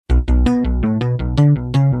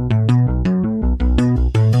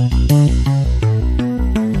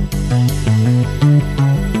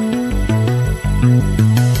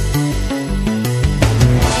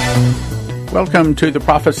Welcome to the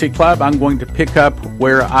Prophecy Club. I'm going to pick up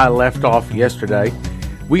where I left off yesterday.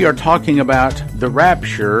 We are talking about the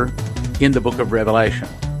rapture in the book of Revelation,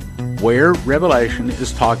 where Revelation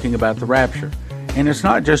is talking about the rapture. And it's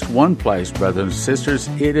not just one place, brothers and sisters.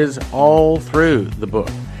 It is all through the book.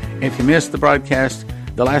 If you missed the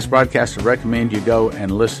last broadcast, I recommend you go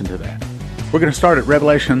and listen to that. We're going to start at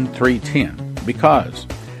Revelation 3:10 because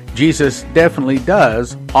Jesus definitely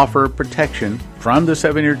does offer protection from the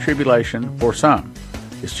 7-year tribulation for some.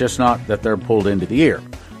 It's just not that they're pulled into the air,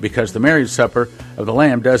 because the marriage supper of the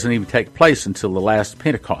Lamb doesn't even take place until the last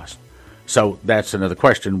Pentecost. So that's another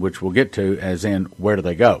question, which we'll get to, as in, where do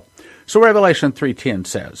they go? So Revelation 3:10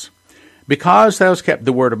 says, "Because thou hast kept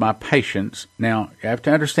the word of my patience." Now, you have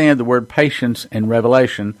to understand the word patience in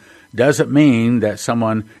Revelation doesn't mean that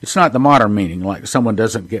someone, it's not the modern meaning, like someone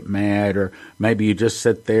doesn't get mad, or maybe you just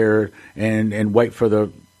sit there and wait for the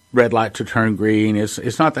red light to turn green.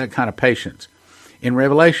 It's not that kind of patience. In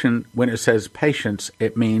Revelation, when it says patience,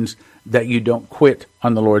 it means that you don't quit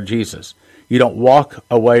on the Lord Jesus. You don't walk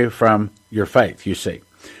away from your faith, you see.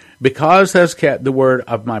 "Because thou hast kept the word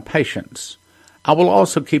of my patience, I will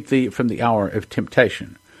also keep thee from the hour of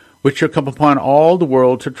temptation, which shall come upon all the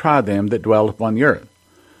world to try them that dwell upon the earth."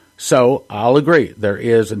 So I'll agree, there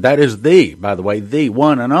is, and that is by the way, the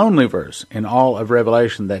one and only verse in all of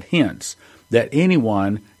Revelation that hints that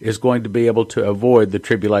anyone is going to be able to avoid the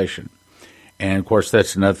tribulation. And, of course,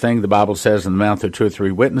 that's another thing. The Bible says, in the mouth of 2 or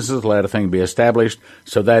 3 witnesses, let a thing be established.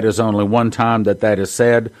 So that is only one time that is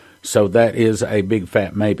said. So that is a big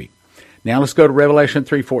fat maybe. Now let's go to Revelation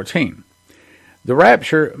 3:14. "The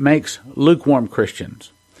rapture makes lukewarm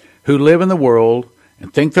Christians who live in the world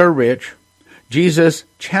and think they're rich. Jesus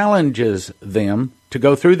challenges them to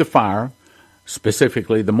go through the fire,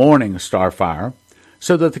 specifically the morning star fire,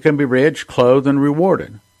 so that they can be rich, clothed, and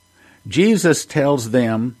rewarded. Jesus tells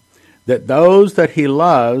them that those that he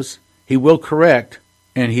loves, he will correct,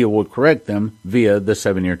 and he will correct them via the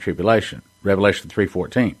 7-year tribulation." Revelation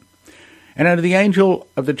 3:14. "And unto the angel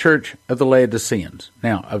of the church of the Laodiceans."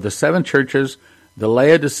 Now, of the 7 churches, the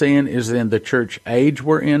Laodicean is in the church age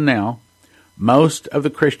we're in now. Most of the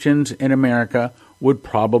Christians in America would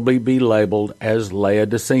probably be labeled as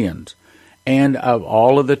Laodiceans. And of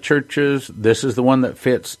all of the churches, this is the one that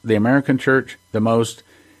fits the American church the most,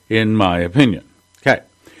 in my opinion. Okay.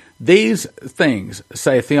 "These things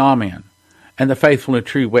saith the Amen, and the faithful and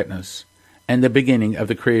true witness, and the beginning of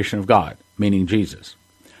the creation of God," meaning Jesus.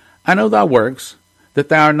 "I know thy works, that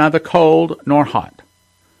thou art neither cold nor hot."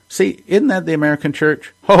 See, isn't that the American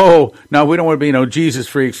church? Oh, no, we don't want to be no Jesus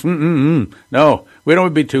freaks. No, we don't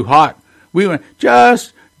want to be too hot. We want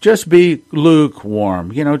just be lukewarm.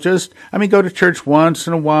 Go to church once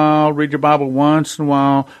in a while, read your Bible once in a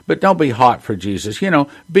while, but don't be hot for Jesus.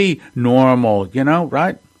 Be normal,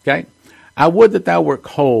 right? Okay? "I would that thou wert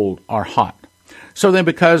cold or hot. So then,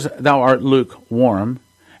 because thou art lukewarm,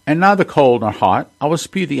 and neither cold nor hot, I will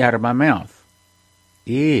spew thee out of my mouth."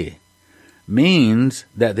 Means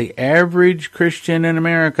that the average Christian in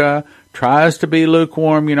America tries to be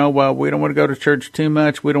lukewarm. Well, we don't want to go to church too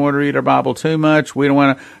much. We don't want to read our Bible too much. We don't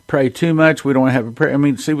want to pray too much. We don't want to have a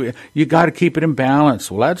prayer. You got to keep it in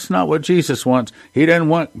balance. Well, that's not what Jesus wants. He doesn't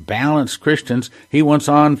want balanced Christians. He wants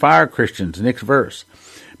on fire Christians. Next verse.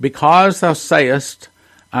 "Because thou sayest,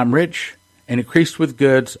 I'm rich and increased with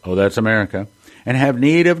goods," oh, that's America, "and have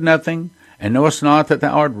need of nothing, and knowest not that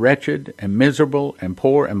thou art wretched and miserable and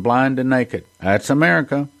poor and blind and naked." That's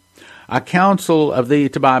America. "I counsel of thee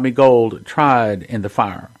to buy me gold tried in the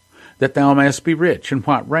fire, that thou mayest be rich in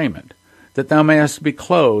white raiment, that thou mayest be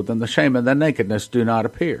clothed, and the shame of thy nakedness do not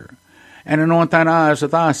appear. And anoint thine eyes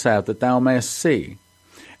with eye salve, that thou mayest see.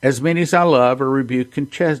 As many as I love or rebuke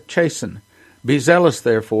and chasten. Be zealous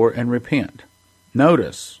therefore and repent."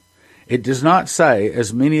 Notice, it does not say,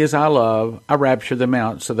 "As many as I love, I rapture them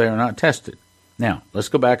out, so they are not tested." Now, let's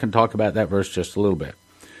go back and talk about that verse just a little bit.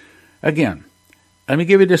 Again, let me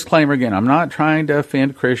give you a disclaimer again. I'm not trying to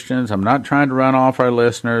offend Christians. I'm not trying to run off our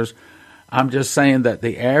listeners. I'm just saying that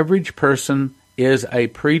the average person is a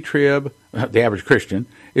pre-trib, the average Christian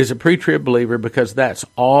is a pre-trib believer because that's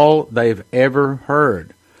all they've ever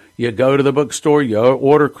heard. You go to the bookstore, you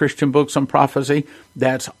order Christian books on prophecy,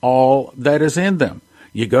 that's all that is in them.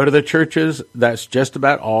 You go to the churches, that's just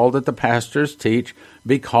about all that the pastors teach,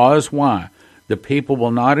 because why? The people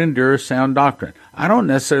will not endure sound doctrine. I don't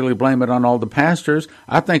necessarily blame it on all the pastors.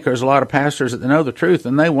 I think there's a lot of pastors that know the truth,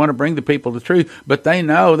 and they want to bring the people the truth, but they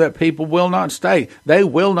know that people will not stay. They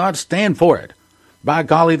will not stand for it. By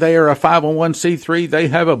golly, they are a 501c3. They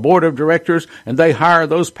have a board of directors, and they hire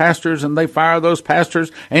those pastors, and they fire those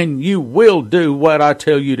pastors, and you will do what I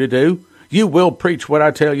tell you to do. You will preach what I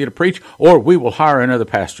tell you to preach, or we will hire another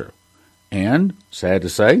pastor. And, sad to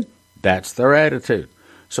say, that's their attitude.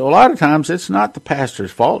 So a lot of times it's not the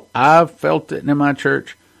pastor's fault. I've felt it in my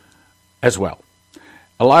church as well.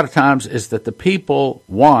 A lot of times it's that the people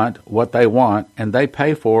want what they want, and they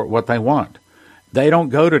pay for what they want. They don't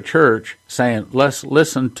go to church saying, let's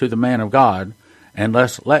listen to the man of God, and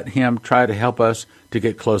let's let him try to help us to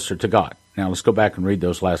get closer to God. Now let's go back and read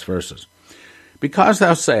those last verses. Because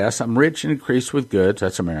thou sayest, I'm rich and increased with goods,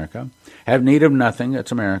 that's America, have need of nothing,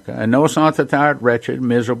 that's America, and knowest not that thou art wretched,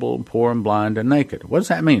 miserable, poor, and blind, and naked. What does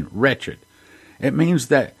that mean, wretched? It means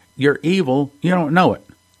that you're evil, you don't know it.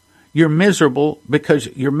 You're miserable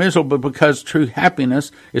because true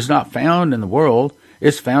happiness is not found in the world,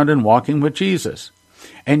 it's found in walking with Jesus.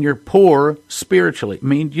 And you're poor spiritually. I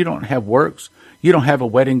mean, you don't have works. You don't have a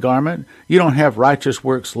wedding garment. You don't have righteous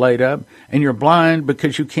works laid up. And you're blind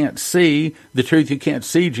because you can't see the truth. You can't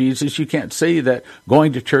see Jesus. You can't see that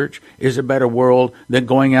going to church is a better world than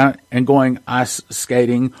going out and going ice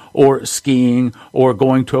skating or skiing or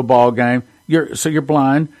going to a ball game. So you're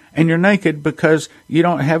blind and you're naked because you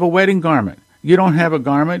don't have a wedding garment. You don't have a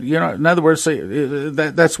garment. In other words,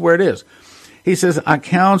 that's where it is. He says, I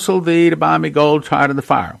counsel thee to buy me gold tried in the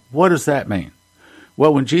fire. What does that mean?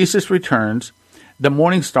 Well, when Jesus returns, the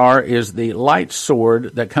morning star is the light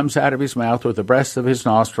sword that comes out of his mouth with the breast of his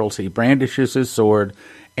nostrils. He brandishes his sword,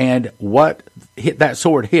 and what that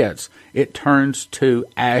sword hits, it turns to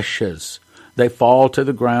ashes. They fall to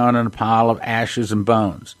the ground in a pile of ashes and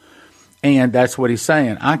bones. And that's what he's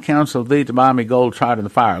saying. I counsel thee to buy me gold tried in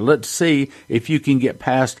the fire. Let's see if you can get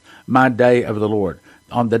past my day of the Lord,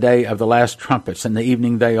 on the day of the last trumpets. In the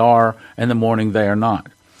evening they are, and the morning they are not.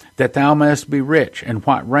 That thou mayest be rich in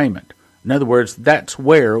white raiment. In other words, that's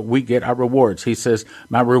where we get our rewards. He says,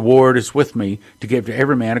 my reward is with me to give to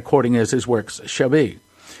every man according as his works shall be.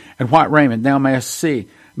 And white raiment thou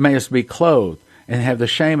mayest be clothed, and have the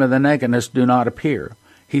shame of the nakedness do not appear.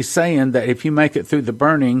 He's saying that if you make it through the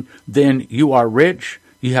burning, then you are rich,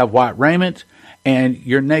 you have white raiment, and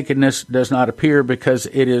your nakedness does not appear because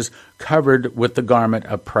it is covered with the garment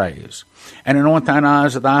of praise. And anoint thine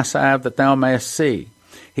eyes with thy salve that thou mayest see.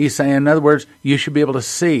 He's saying, in other words, you should be able to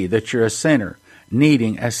see that you're a sinner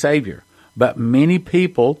needing a Savior. But many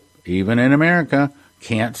people, even in America,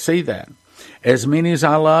 can't see that. As many as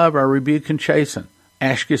I love, I rebuke and chasten.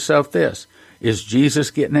 Ask yourself this. Is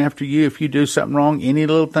Jesus getting after you if you do something wrong, any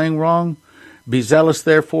little thing wrong? Be zealous,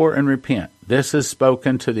 therefore, and repent. This is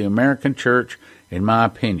spoken to the American church, in my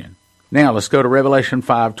opinion. Now, let's go to Revelation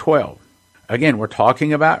 5:12. Again, we're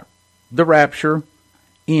talking about the rapture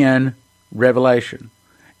in Revelation.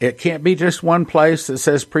 It can't be just one place that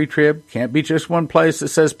says pre-trib. Can't be just one place that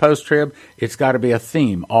says post-trib. It's got to be a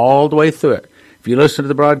theme all the way through it. If you listen to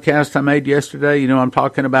the broadcast I made yesterday, you know I'm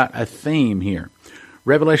talking about a theme here.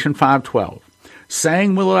 Revelation 5:12.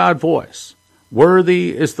 Saying with a loud voice,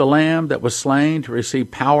 worthy is the Lamb that was slain to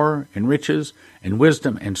receive power and riches and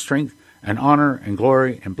wisdom and strength and honor and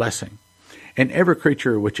glory and blessing. And every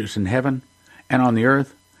creature which is in heaven and on the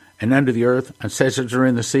earth and under the earth, and such as are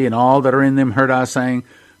in the sea, and all that are in them, heard I saying,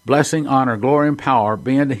 blessing, honor, glory, and power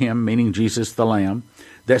be unto him, meaning Jesus the Lamb,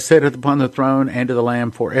 that sitteth upon the throne, and to the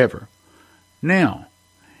Lamb forever. Now,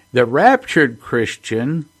 the raptured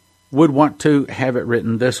Christian would want to have it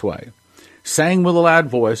written this way. Saying with a loud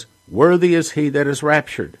voice, worthy is he that is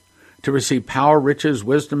raptured, to receive power, riches,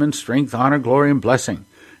 wisdom, and strength, honor, glory, and blessing,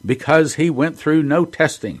 because he went through no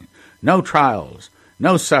testing, no trials,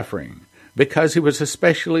 no suffering, because he was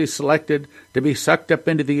especially selected to be sucked up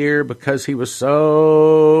into the air because he was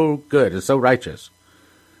so good and so righteous.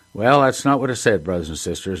 Well, that's not what it said, brothers and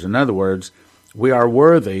sisters. In other words, we are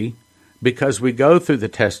worthy because we go through the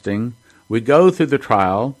testing, we go through the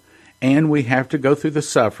trial, and we have to go through the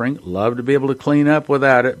suffering. Love to be able to clean up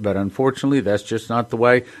without it, but unfortunately that's just not the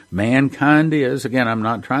way mankind is. Again, I'm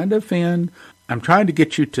not trying to offend. I'm trying to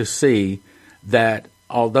get you to see that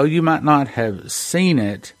although you might not have seen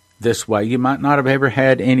it this way, you might not have ever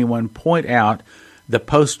had anyone point out the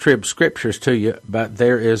post-trib scriptures to you, but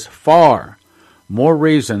there is far more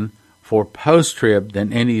reason for post-trib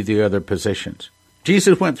than any of the other positions.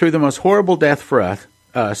 Jesus went through the most horrible death for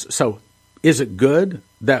us, so is it good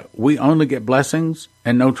that we only get blessings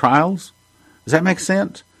and no trials? Does that make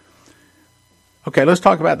sense? Okay, let's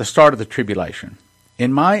talk about the start of the tribulation.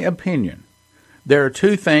 In my opinion, there are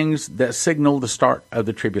two things that signal the start of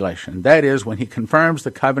the tribulation. That is when he confirms the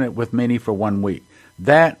covenant with many for 1 week.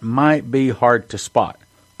 That might be hard to spot.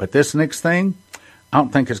 But this next thing, I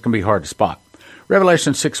don't think it's going to be hard to spot.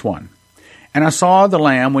 Revelation 6:1. And I saw the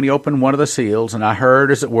Lamb when he opened one of the seals, and I heard,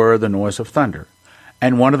 as it were, the noise of thunder.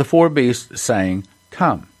 And one of the four beasts saying,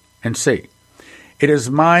 Come. and see. It is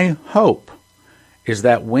my hope is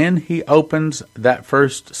that when he opens that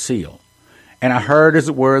first seal, and I heard, as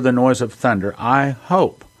it were, the noise of thunder, I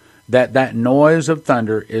hope that that noise of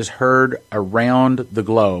thunder is heard around the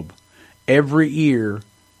globe. Every ear,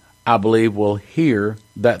 I believe, will hear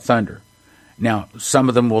that thunder. Now, some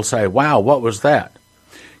of them will say, wow, what was that?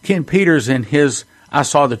 Ken Peters, in his I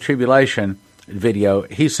Saw the Tribulation video,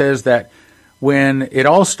 he says that when it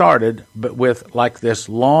all started, but with like this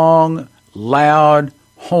long, loud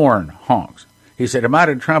horn honks, he said it might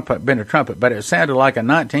have been a trumpet, but it sounded like a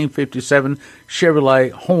 1957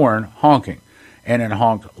 Chevrolet horn honking. And it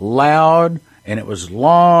honked loud, and it was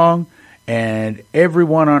long, and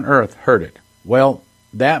everyone on earth heard it. Well,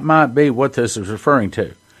 that might be what this is referring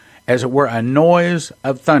to, as it were a noise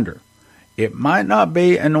of thunder. It might not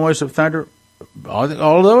be a noise of thunder,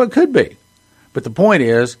 although it could be. But the point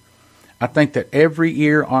is, I think that every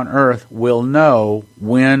ear on earth will know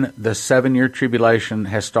when the 7-year tribulation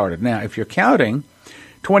has started. Now, if you're counting,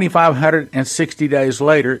 2,560 days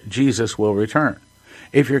later, Jesus will return.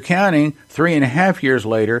 If you're counting, 3.5 years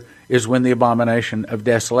later is when the abomination of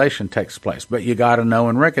desolation takes place. But you got to know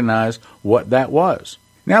and recognize what that was.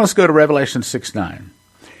 Now let's go to Revelation 6:9.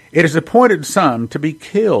 It is appointed some to be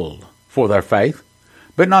killed for their faith,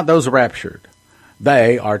 but not those raptured.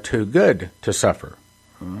 They are too good to suffer.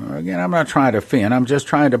 Again, I'm not trying to offend. I'm just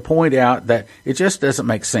trying to point out that it just doesn't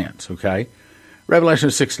make sense, okay? Revelation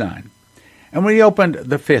 6:9. And when he opened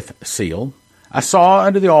the 5th seal, I saw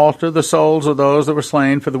under the altar the souls of those that were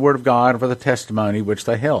slain for the word of God and for the testimony which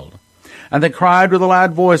they held. And they cried with a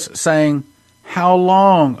loud voice, saying, How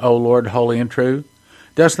long, O Lord, holy and true,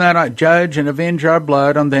 dost thou not judge and avenge our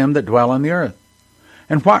blood on them that dwell on the earth?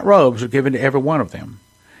 And white robes were given to every one of them.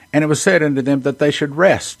 And it was said unto them that they should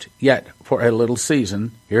rest yet for a little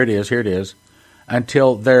season, here it is,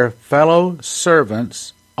 until their fellow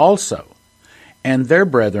servants also, and their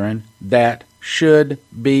brethren that should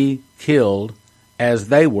be killed as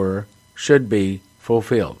they were, should be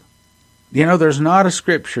fulfilled. You know, there's not a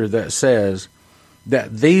scripture that says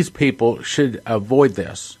that these people should avoid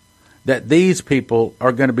this, that these people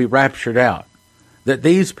are going to be raptured out, that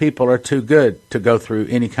these people are too good to go through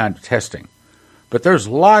any kind of testing. But there's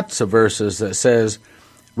lots of verses that says,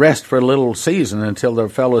 rest for a little season until their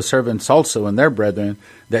fellow servants also and their brethren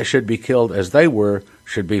that should be killed as they were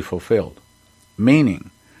should be fulfilled.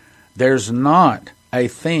 Meaning, there's not a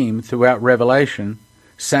theme throughout Revelation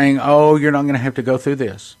saying, oh, you're not going to have to go through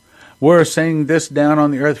this. We're sending this down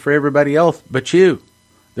on the earth for everybody else but you.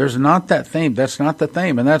 There's not that theme. That's not the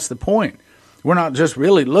theme, and that's the point. We're not just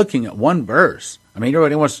really looking at one verse. I mean,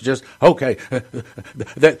 everybody wants to just, okay,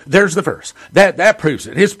 there's the verse. That proves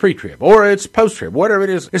it. It's pre-trib or it's post-trib, whatever it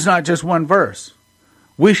is. It's not just one verse.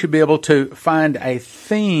 We should be able to find a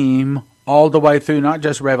theme all the way through, not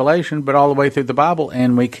just Revelation, but all the way through the Bible,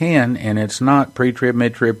 and we can, and it's not pre-trib,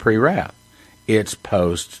 mid-trib, pre-wrath. It's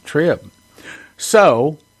post-trib.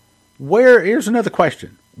 So, here's another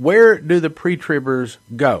question. Where do the pre-tribbers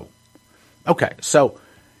go? Okay, so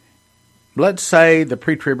let's say the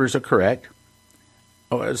pre-tribbers are correct.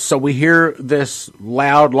 So we hear this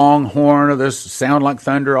loud, long horn, or this sound like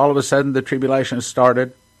thunder. All of a sudden, the tribulation has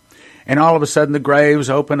started. And all of a sudden, the graves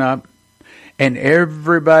open up. And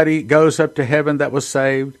everybody goes up to heaven that was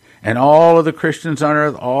saved. And all of the Christians on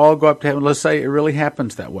earth all go up to heaven. Let's say it really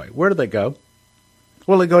happens that way. Where do they go?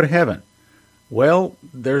 Well, they go to heaven. Well,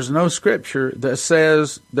 there's no scripture that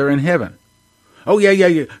says they're in heaven. Oh,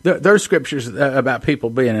 yeah. There's scriptures about people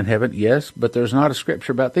being in heaven, yes, but there's not a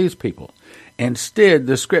scripture about these people. Instead,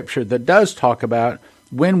 the scripture that does talk about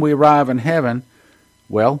when we arrive in heaven,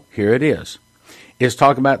 well, here it is. It's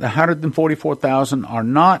talking about the 144,000 are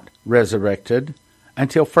not resurrected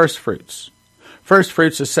until first fruits. First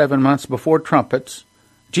fruits is 7 months before trumpets.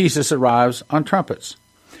 Jesus arrives on trumpets.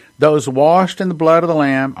 Those washed in the blood of the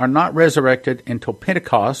Lamb are not resurrected until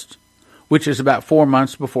Pentecost, which is about 4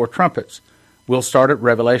 months before trumpets. We'll start at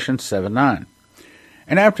Revelation 7:9.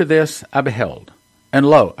 And after this I beheld, and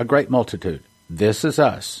lo, a great multitude. This is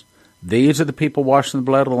us. These are the people washed in the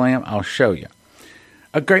blood of the Lamb. I'll show you.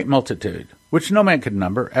 A great multitude, which no man could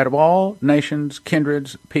number, out of all nations,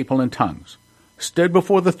 kindreds, people, and tongues, stood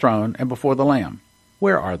before the throne and before the Lamb.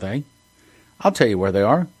 Where are they? I'll tell you where they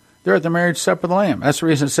are. They're at the marriage supper of the Lamb. That's the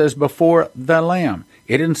reason it says before the Lamb.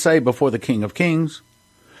 It didn't say before the King of Kings,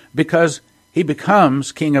 because he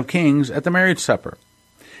becomes King of Kings at the marriage supper.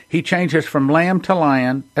 He changes from lamb to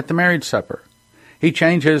lion at the marriage supper. He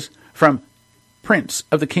changes from Prince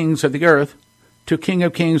of the kings of the earth to King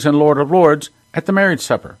of kings and Lord of lords at the marriage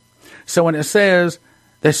supper. So when it says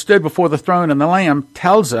they stood before the throne and the Lamb,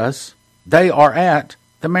 tells us they are at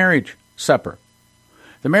the marriage supper.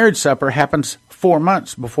 The marriage supper happens 4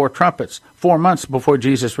 months before trumpets, 4 months before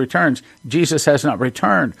Jesus returns. Jesus has not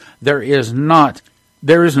returned. There is not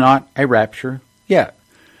a rapture yet.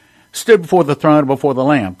 Stood before the throne, before the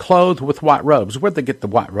Lamb, clothed with white robes. Where'd they get the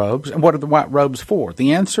white robes? And what are the white robes for?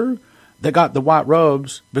 The answer, they got the white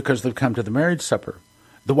robes because they've come to the marriage supper.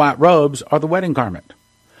 The white robes are the wedding garment.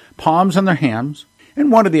 Palms in their hands. And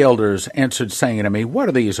one of the elders answered, saying unto me, What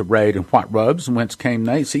are these arrayed in white robes, and whence came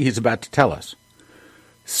they? See, he's about to tell us.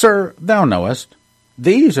 Sir, thou knowest,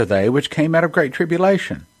 these are they which came out of great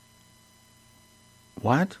tribulation.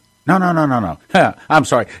 What? No. I'm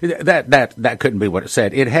sorry. That couldn't be what it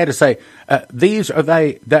said. It had to say, these are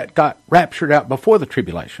they that got raptured out before the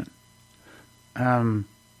tribulation.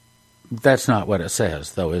 That's not what it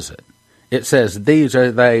says, though, is it? It says, these are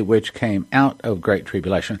they which came out of great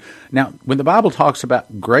tribulation. Now, when the Bible talks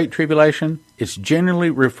about great tribulation, it's generally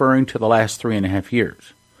referring to the last 3.5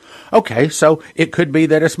 years. Okay, so it could be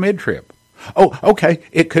that it's mid-trib. Oh, okay,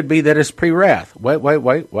 it could be that it's pre-wrath.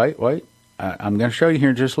 Wait. I'm going to show you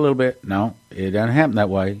here in just a little bit. No, it doesn't happen that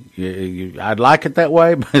way. I'd like it that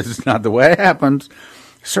way, but it's not the way it happens.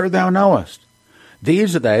 Sir, thou knowest.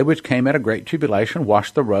 These are they which came out of great tribulation,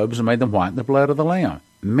 washed the robes, and made them white in the blood of the Lamb.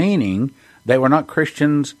 Meaning, they were not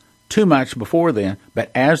Christians too much before then,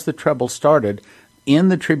 but as the trouble started, in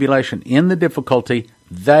the tribulation, in the difficulty,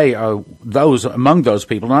 they are those among those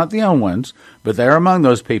people, not the only ones, but they're among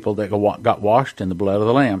those people that got washed in the blood of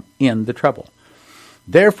the Lamb in the trouble.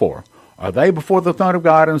 Therefore, are they before the throne of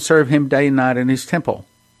God and serve him day and night in his temple?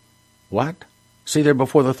 What? See, they're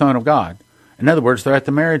before the throne of God. In other words, they're at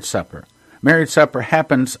the marriage supper. Marriage supper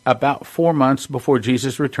happens about 4 months before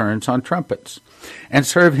Jesus returns on trumpets. And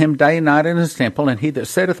serve him day and night in his temple, and he that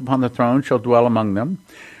sitteth upon the throne shall dwell among them.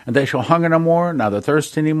 And they shall hunger no more, neither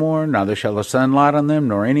thirst any more, neither shall the sun light on them,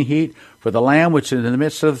 nor any heat. For the Lamb which is in the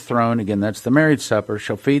midst of the throne, again, that's the marriage supper,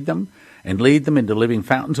 shall feed them, and lead them into living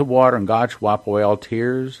fountains of water, and God shall wipe away all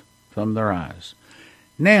tears from their eyes.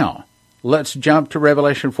 Now, let's jump to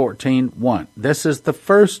Revelation 14:1. This is the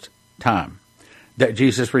first time that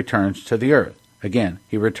Jesus returns to the earth. Again,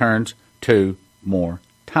 he returns 2 more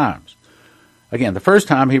times. Again, the first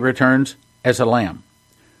time he returns as a lamb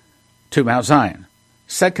to Mount Zion.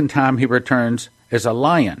 Second time he returns as a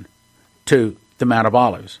lion to the Mount of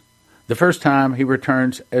Olives. The first time he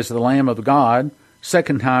returns as the Lamb of God.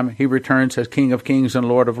 Second time he returns as King of Kings and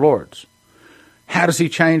Lord of Lords. How does he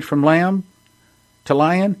change from lamb to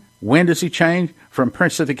lion? When does he change from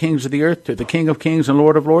Prince of the Kings of the earth to the King of Kings and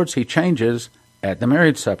Lord of Lords? He changes at the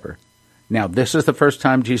marriage supper. Now, this is the first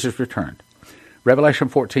time Jesus returned. Revelation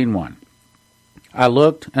 14:1. I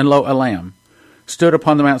looked, and lo, a lamb stood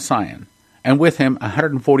upon the Mount Zion, and with him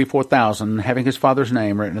 144,000, having his father's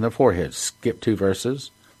name written in their foreheads. Skip 2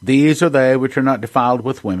 verses. These are they which are not defiled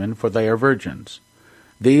with women, for they are virgins.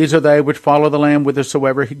 These are they which follow the Lamb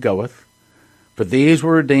whithersoever he goeth. For these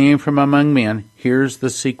were redeemed from among men. Here's the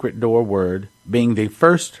secret door word, being the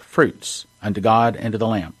first fruits unto God and to the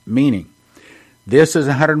Lamb. Meaning, this is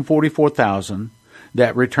 144,000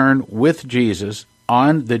 that returned with Jesus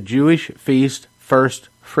on the Jewish feast first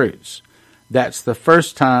fruits. That's the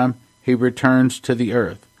first time he returns to the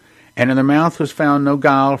earth. And in their mouth was found no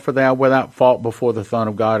guile, for they are without fault before the throne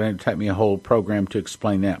of God. And it'd take me a whole program to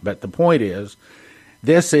explain that. But the point is,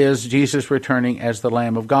 this is Jesus returning as the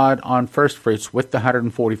Lamb of God on first fruits with the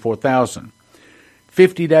 144,000.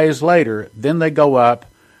 50 days later, then they go up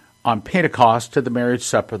on Pentecost to the marriage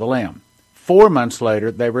supper of the Lamb. 4 months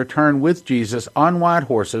later, they return with Jesus on white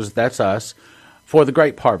horses, that's us, for the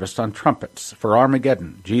great harvest on trumpets, for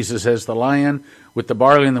Armageddon. Jesus as the lion with the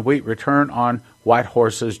barley and the wheat return on white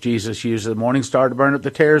horses. Jesus uses the morning star to burn up the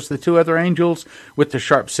tares. The 2 other angels with the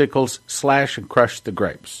sharp sickles slash and crush the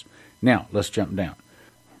grapes. Now, let's jump down.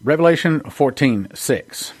 Revelation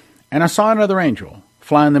 14:6. And I saw another angel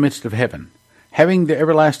fly in the midst of heaven, having the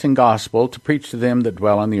everlasting gospel to preach to them that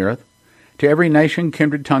dwell on the earth, to every nation,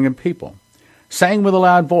 kindred, tongue, and people, saying with a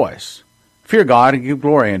loud voice, Fear God and give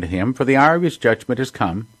glory unto him, for the hour of his judgment is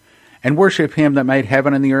come, and worship him that made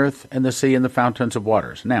heaven and the earth and the sea and the fountains of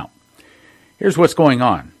waters. Now, here's what's going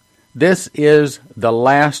on. This is the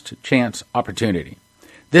last chance opportunity.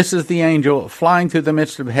 This is the angel flying through the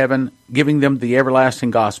midst of heaven, giving them the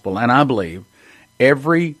everlasting gospel. And I believe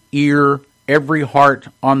every ear, every heart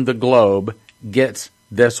on the globe gets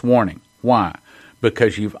this warning. Why?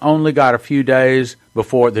 Because you've only got a few days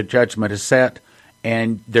before the judgment is set,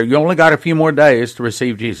 and you only got a few more days to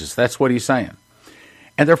receive Jesus. That's what he's saying.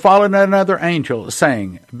 And there followed another angel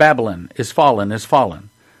saying, Babylon is fallen,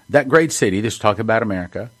 that great city, this is talking about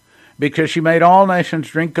America, because she made all nations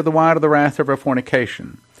drink of the wine of the wrath of her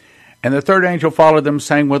fornication. And the third angel followed them,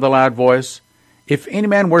 saying with a loud voice, If any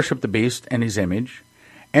man worship the beast and his image,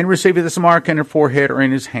 and receiveth his mark in his forehead or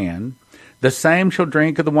in his hand, the same shall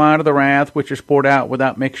drink of the wine of the wrath which is poured out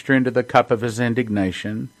without mixture into the cup of his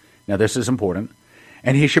indignation. Now this is important.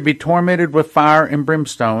 And he shall be tormented with fire and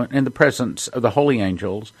brimstone in the presence of the holy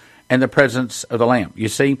angels and the presence of the Lamb. You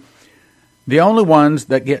see, the only ones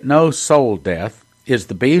that get no soul death is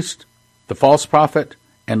the beast, the false prophet,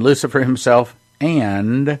 and Lucifer himself,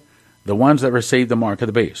 and the ones that receive the mark of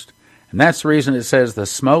the beast. And that's the reason it says the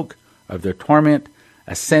smoke of their torment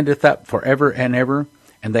ascendeth up forever and ever,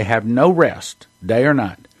 and they have no rest, day or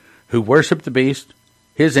night, who worship the beast,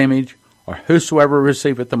 his image, or whosoever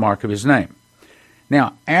receiveth the mark of his name.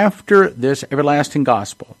 Now, after this everlasting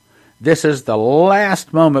gospel, this is the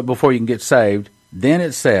last moment before you can get saved. Then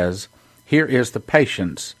it says, here is the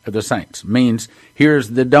patience of the saints. Means,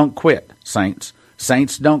 here's the don't quit, saints.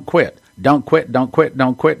 Saints, don't quit. Don't quit, don't quit,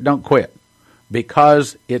 don't quit, don't quit.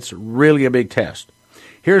 Because it's really a big test.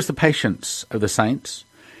 Here's the patience of the saints.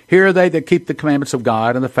 Here are they that keep the commandments of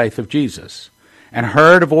God and the faith of Jesus. And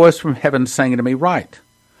heard a voice from heaven saying to me, Write,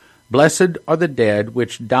 Blessed are the dead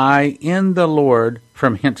which die in the Lord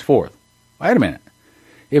from henceforth. Wait a minute.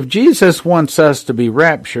 If Jesus wants us to be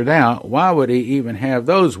raptured out, why would he even have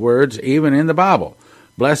those words even in the Bible?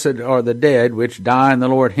 Blessed are the dead which die in the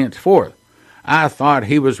Lord henceforth. I thought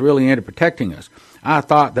he was really into protecting us. I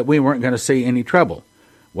thought that we weren't going to see any trouble.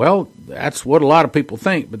 Well, that's what a lot of people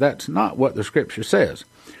think, but that's not what the Scripture says.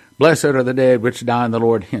 Blessed are the dead which die in the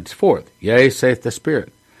Lord henceforth. Yea, saith the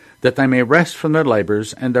Spirit, that they may rest from their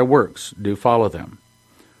labors, and their works do follow them.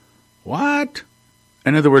 What?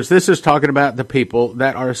 In other words, this is talking about the people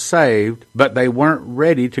that are saved, but they weren't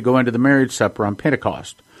ready to go into the marriage supper on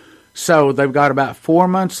Pentecost. So they've got about 4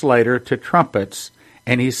 months later to trumpets,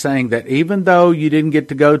 and he's saying that even though you didn't get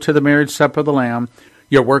to go to the marriage supper of the Lamb,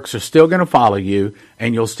 your works are still going to follow you,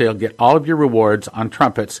 and you'll still get all of your rewards on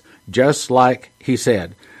trumpets, just like he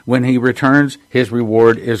said. When he returns, his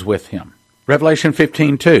reward is with him. Revelation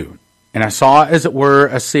 15:2. And I saw, as it were,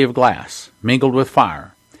 a sea of glass, mingled with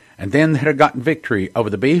fire. And then had gotten victory over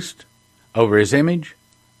the beast, over his image,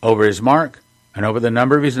 over his mark, and over the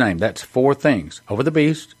number of his name. That's 4 things. Over the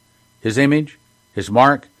beast, his image, his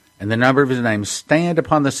mark, and the number of his name stand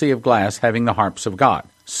upon the sea of glass, having the harps of God.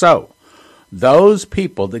 So, those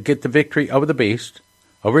people that get the victory over the beast,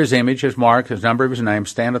 over his image, his mark, his number of his name,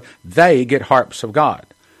 they get harps of God.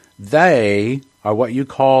 They are what you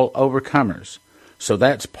call overcomers. So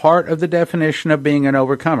that's part of the definition of being an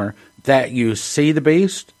overcomer, that you see the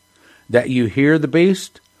beast, that you hear the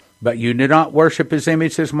beast, but you do not worship his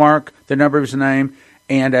image, his mark, the number of his name,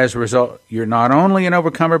 and as a result, you're not only an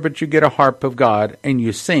overcomer, but you get a harp of God, and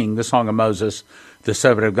you sing the song of Moses, the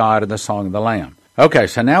servant of God, and the song of the Lamb. Okay,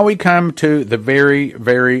 so now we come to the very,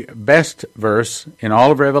 very best verse in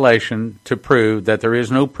all of Revelation to prove that there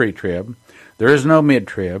is no pre-trib, there is no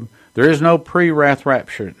mid-trib, there is no pre-wrath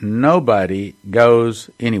rapture. Nobody goes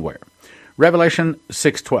anywhere. Revelation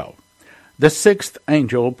 6:12. The 6th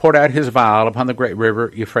angel poured out his vial upon the great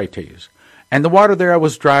river Euphrates, and the water there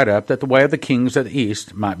was dried up, that the way of the kings of the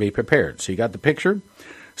east might be prepared. So you got the picture?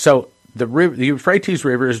 So the Euphrates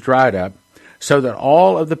River is dried up so that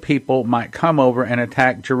all of the people might come over and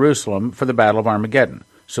attack Jerusalem for the Battle of Armageddon.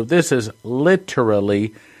 So this is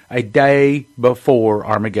literally a day before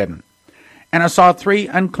Armageddon. And I saw 3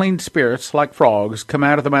 unclean spirits like frogs come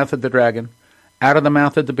out of the mouth of the dragon, out of the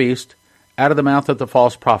mouth of the beast, out of the mouth of the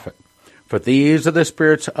false prophet. For these are the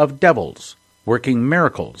spirits of devils, working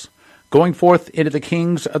miracles, going forth into the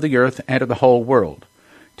kings of the earth and of the whole world,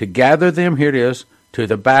 to gather them, here it is, to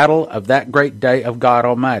the battle of that great day of God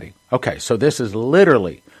Almighty. Okay, so this is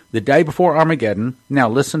literally the day before Armageddon. Now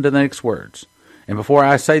listen to the next words. And before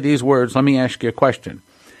I say these words, let me ask you a question.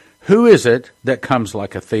 Who is it that comes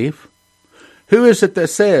like a thief? Who is it that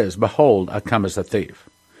says, Behold, I come as a thief?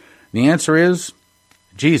 The answer is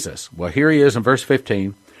Jesus. Well, here he is in verse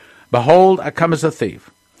 15. Behold, I come as a thief.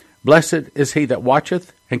 Blessed is he that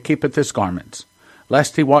watcheth and keepeth his garments,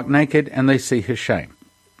 lest he walk naked and they see his shame.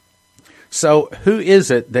 So who is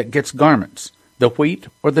it that gets garments, the wheat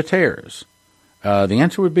or the tares? The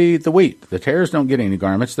answer would be the wheat. The tares don't get any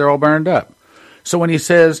garments. They're all burned up. So when he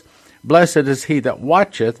says, Blessed is he that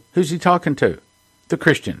watcheth, who's he talking to? The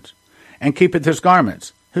Christians. And keepeth his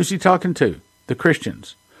garments. Who's he talking to? The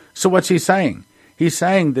Christians. So what's he saying? He's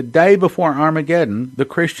saying the day before Armageddon, the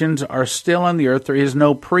Christians are still on the earth. There is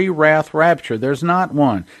no pre-wrath rapture. There's not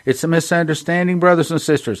one. It's a misunderstanding, brothers and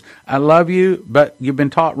sisters. I love you, but you've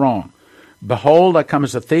been taught wrong. Behold, I come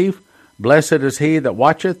as a thief. Blessed is he that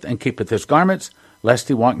watcheth and keepeth his garments, lest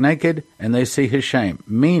he walk naked and they see his shame.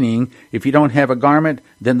 Meaning, if you don't have a garment,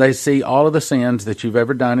 then they see all of the sins that you've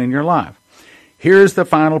ever done in your life. Here's the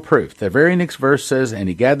final proof. The very next verse says, and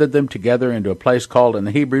he gathered them together into a place called in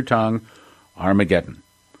the Hebrew tongue Armageddon.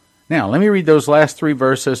 Now, let me read those last three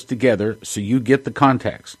verses together so you get the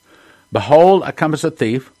context. Behold, I come as a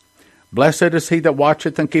thief. Blessed is he that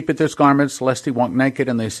watcheth and keepeth his garments, lest he walk naked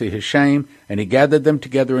and they see his shame. And he gathered them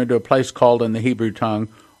together into a place called in the Hebrew tongue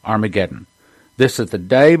Armageddon. This is the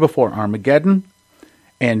day before Armageddon,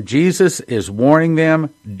 and Jesus is warning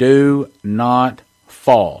them, do not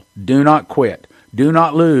fall. Do not quit. Do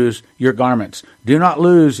not lose your garments. Do not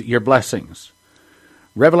lose your blessings.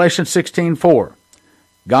 Revelation 16:4.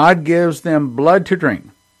 God gives them blood to drink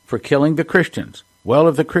for killing the Christians. Well,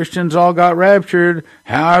 if the Christians all got raptured,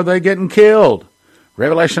 how are they getting killed?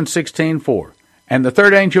 Revelation 16:4. And the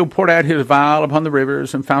third angel poured out his vial upon the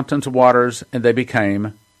rivers and fountains of waters, and they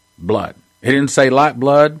became blood. It didn't say like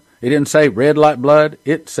blood. It didn't say red like blood.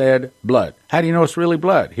 It said blood. How do you know it's really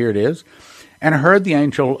blood? Here it is. And I heard the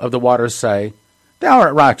angel of the waters say, Thou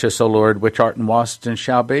art righteous, O Lord, which art and wast and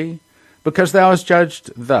shall be, because thou hast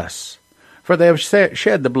judged thus. For they have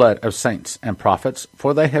shed the blood of saints and prophets.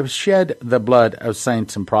 For they have shed the blood of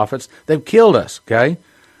saints and prophets. They've killed us, okay?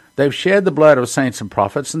 They've shed the blood of saints and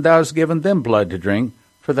prophets, and thou hast given them blood to drink,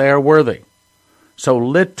 for they are worthy. So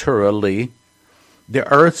literally, the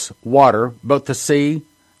earth's water, both the sea,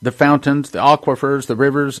 the fountains, the aquifers, the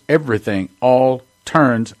rivers, everything, all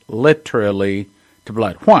turns literally to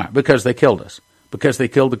blood. Why? Because they killed us. Because they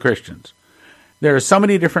killed the Christians. There are so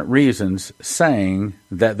many different reasons saying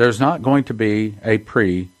that there's not going to be a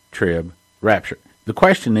pre-trib rapture. The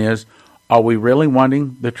question is, are we really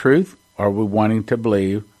wanting the truth, or are we wanting to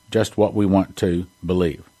believe just what we want to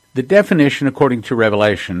believe? The definition, according to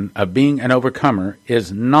Revelation, of being an overcomer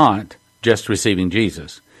is not just receiving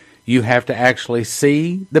Jesus. You have to actually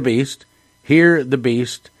see the beast, hear the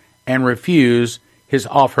beast, and refuse his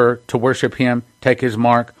offer to worship him, take his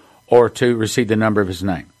mark, or to receive the number of his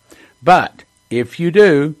name. But if you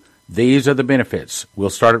do, these are the benefits. We'll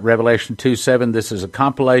start at Revelation 2:7. This is a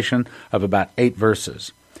compilation of about 8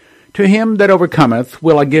 verses. To him that overcometh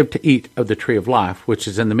will I give to eat of the tree of life, which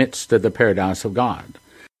is in the midst of the paradise of God.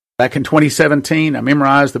 Back in 2017, I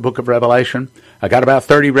memorized the book of Revelation. I got about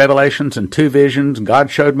 30 revelations and 2 visions, and God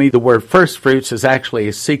showed me the word first fruits is actually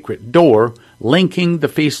a secret door linking the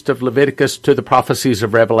feast of Leviticus to the prophecies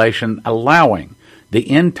of Revelation, allowing the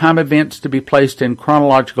end-time events to be placed in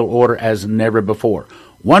chronological order as never before.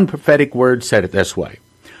 One prophetic word said it this way: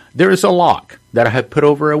 There is a lock that I have put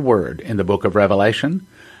over a word in the book of Revelation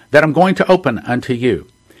that I'm going to open unto you.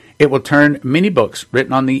 It will turn many books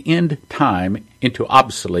written on the end time into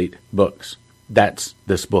obsolete books. That's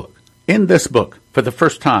this book. In this book, for the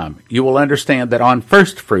first time, you will understand that on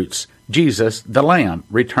first fruits, Jesus, the Lamb,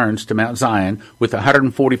 returns to Mount Zion with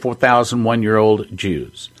 144,000 one-year-old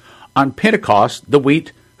Jews. On Pentecost, the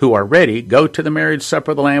wheat who are ready go to the marriage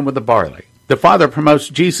supper of the Lamb with the barley. The Father promotes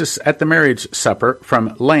Jesus at the marriage supper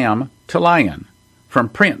from Lamb to Lion, from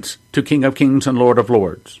Prince to King of Kings and Lord of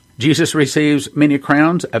Lords. Jesus receives many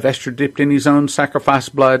crowns, a vesture dipped in his own sacrifice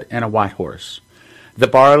blood, and a white horse. The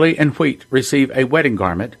barley and wheat receive a wedding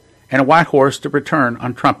garment and a white horse to return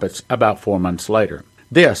on trumpets about 4 months later.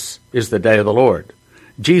 This is the day of the Lord.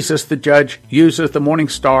 Jesus, the judge, uses the morning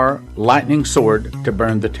star, lightning sword to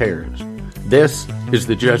burn the tares. This is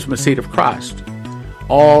the judgment seat of Christ.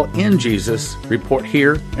 All in Jesus report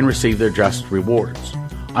here and receive their just rewards.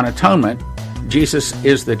 On atonement, Jesus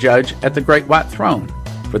is the judge at the great white throne.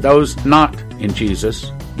 For those not in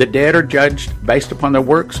Jesus, the dead are judged based upon their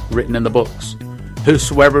works written in the books.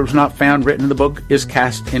 Whosoever was not found written in the book is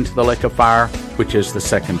cast into the lake of fire, which is the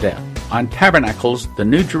second death. On tabernacles, the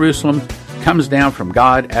New Jerusalem comes down from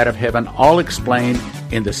God out of heaven, all explained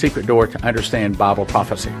in the secret door to understand Bible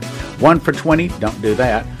prophecy. 1 for 20, don't do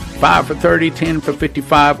that. 5 for 30, 10 for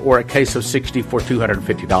 55, or a case of 60 for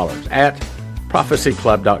 $250 at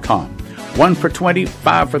prophecyclub.com. 1 for 20,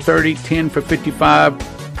 5 for 30, 10 for 55,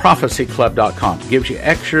 prophecyclub.com. Gives you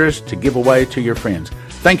extras to give away to your friends.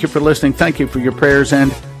 Thank you for listening. Thank you for your prayers,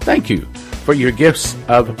 and thank you for your gifts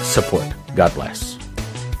of support. God bless.